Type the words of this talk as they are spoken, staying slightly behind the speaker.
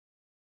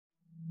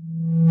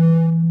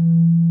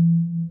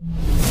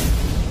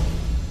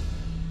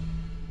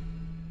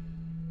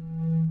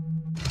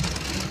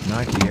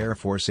Nike Air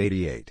Force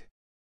 88.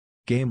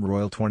 Game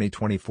Royal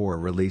 2024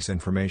 release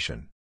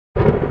information.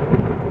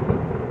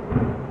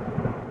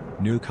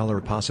 New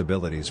color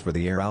possibilities for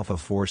the Air Alpha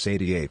Force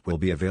 88 will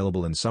be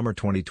available in summer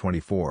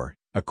 2024,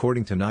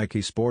 according to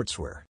Nike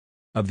Sportswear.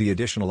 Of the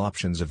additional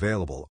options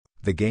available,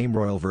 the Game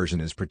Royal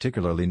version is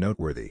particularly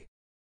noteworthy.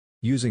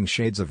 Using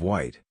shades of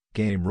white,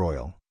 Game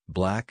Royal,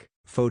 black,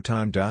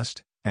 Photon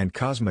dust, and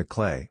cosmic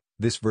clay,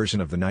 this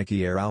version of the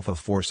Nike Air Alpha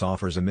Force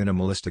offers a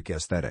minimalistic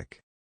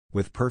aesthetic.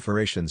 With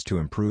perforations to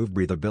improve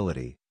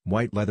breathability,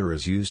 white leather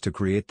is used to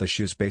create the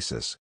shoe's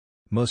basis.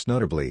 Most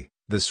notably,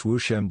 the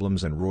swoosh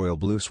emblems and royal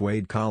blue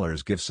suede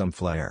collars give some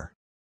flair.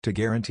 To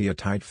guarantee a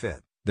tight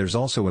fit, there's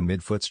also a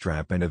midfoot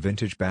strap and a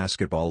vintage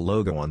basketball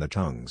logo on the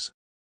tongues.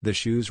 The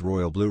shoe's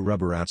royal blue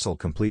rubber outsole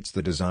completes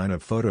the design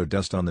of photo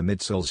dust on the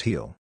midsole's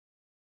heel.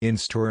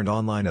 In-store and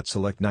online at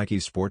select Nike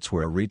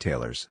sportswear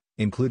retailers,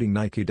 including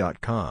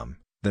Nike.com,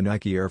 the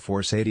Nike Air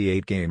Force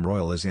 88 Game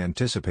Royal is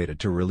anticipated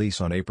to release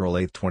on April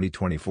 8,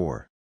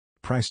 2024.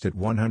 Priced at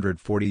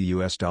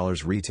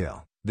 $140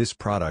 retail, this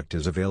product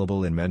is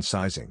available in men's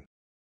sizing.